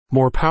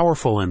More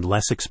powerful and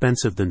less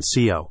expensive than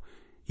SEO.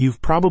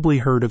 You've probably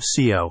heard of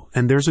SEO,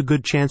 and there's a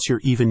good chance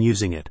you're even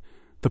using it.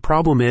 The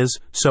problem is,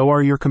 so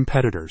are your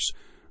competitors.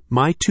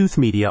 MyTooth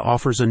Media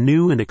offers a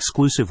new and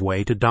exclusive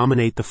way to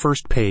dominate the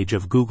first page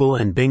of Google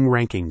and Bing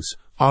rankings: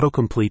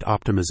 autocomplete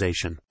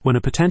optimization. When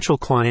a potential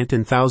client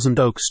in Thousand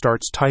Oaks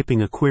starts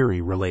typing a query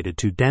related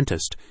to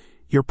dentist,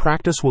 your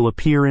practice will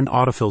appear in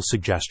Autofill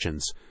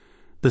suggestions.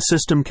 The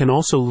system can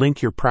also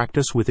link your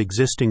practice with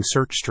existing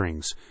search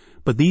strings,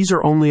 but these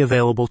are only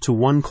available to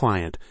one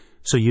client,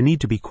 so you need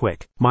to be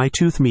quick.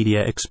 MyTooth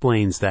Media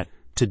explains that,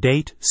 to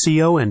date,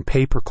 SEO and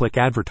pay-per-click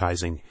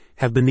advertising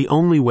have been the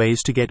only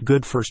ways to get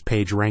good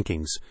first-page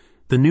rankings.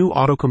 The new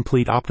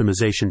autocomplete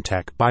optimization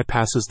tech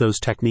bypasses those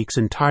techniques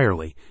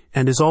entirely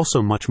and is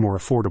also much more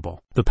affordable.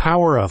 The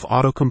power of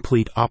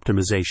autocomplete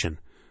optimization.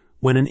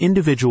 When an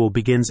individual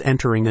begins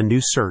entering a new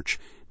search,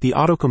 the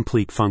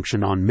autocomplete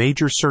function on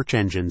major search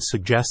engines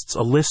suggests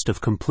a list of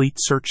complete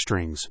search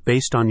strings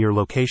based on your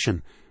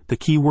location, the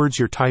keywords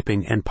you're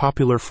typing, and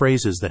popular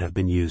phrases that have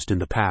been used in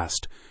the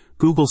past.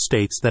 Google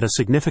states that a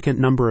significant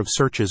number of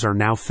searches are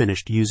now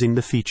finished using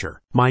the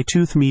feature.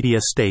 MyTooth Media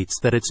states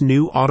that its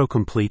new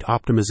autocomplete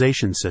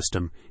optimization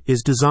system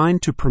is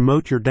designed to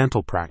promote your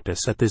dental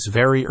practice at this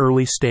very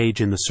early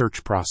stage in the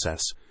search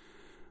process.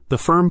 The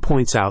firm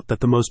points out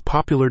that the most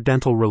popular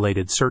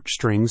dental-related search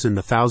strings in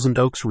the Thousand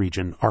Oaks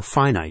region are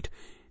finite,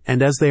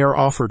 and as they are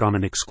offered on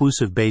an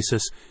exclusive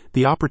basis,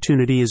 the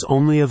opportunity is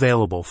only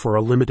available for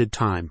a limited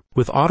time.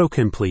 With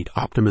autocomplete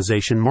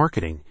optimization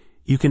marketing,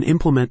 you can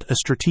implement a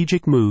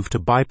strategic move to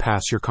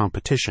bypass your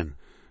competition,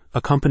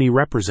 a company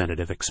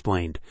representative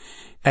explained.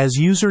 As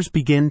users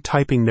begin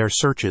typing their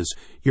searches,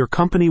 your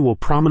company will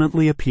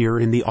prominently appear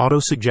in the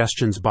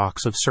auto-suggestions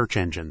box of search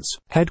engines.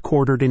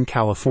 Headquartered in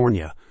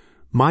California,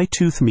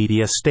 MyTooth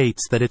Media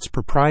states that its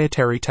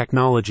proprietary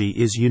technology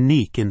is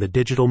unique in the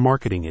digital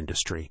marketing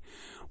industry.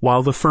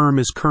 While the firm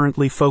is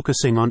currently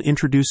focusing on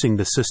introducing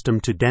the system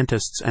to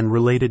dentists and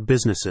related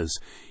businesses,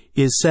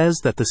 it says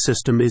that the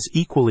system is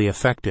equally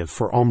effective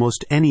for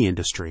almost any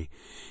industry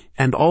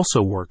and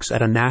also works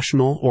at a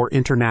national or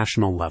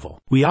international level.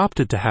 We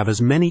opted to have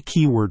as many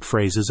keyword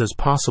phrases as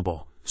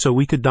possible so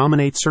we could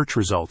dominate search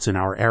results in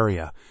our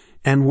area,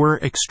 and we're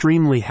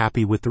extremely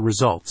happy with the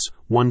results,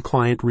 one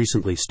client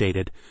recently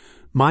stated.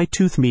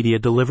 MyTooth Media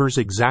delivers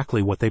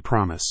exactly what they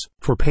promise.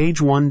 For page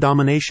 1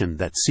 domination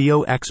that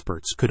SEO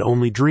experts could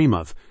only dream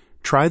of,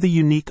 try the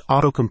unique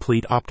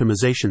autocomplete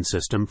optimization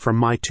system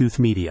from MyTooth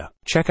Media.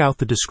 Check out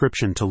the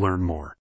description to learn more.